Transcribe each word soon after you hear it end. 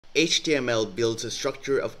HTML builds the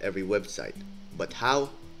structure of every website. But how?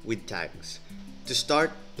 With tags. To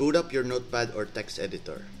start, boot up your notepad or text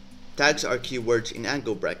editor. Tags are keywords in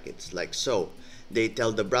angle brackets, like so. They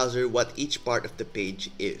tell the browser what each part of the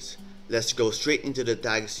page is. Let's go straight into the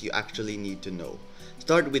tags you actually need to know.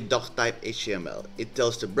 Start with doctype HTML. It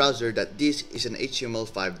tells the browser that this is an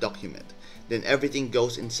HTML5 document. Then everything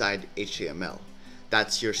goes inside HTML.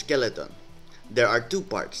 That's your skeleton. There are two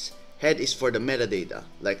parts. Head is for the metadata,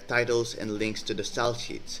 like titles and links to the style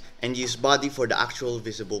sheets, and use body for the actual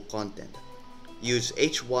visible content. Use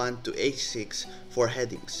H1 to H6 for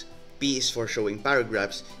headings. P is for showing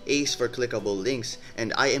paragraphs, A is for clickable links,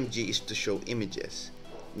 and IMG is to show images.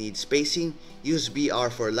 Need spacing? Use BR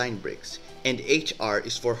for line breaks, and HR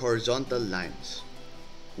is for horizontal lines.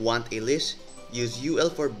 Want a list? Use UL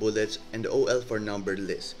for bullets and OL for numbered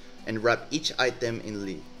lists, and wrap each item in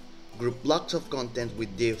li. Group blocks of content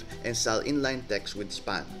with div and style inline text with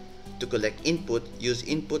span. To collect input, use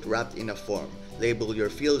input wrapped in a form. Label your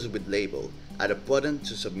fields with label. Add a button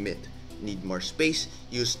to submit. Need more space?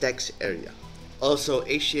 Use text area. Also,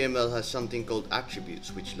 HTML has something called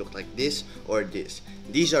attributes, which look like this or this.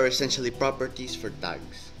 These are essentially properties for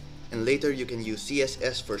tags. And later you can use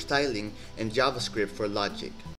CSS for styling and JavaScript for logic.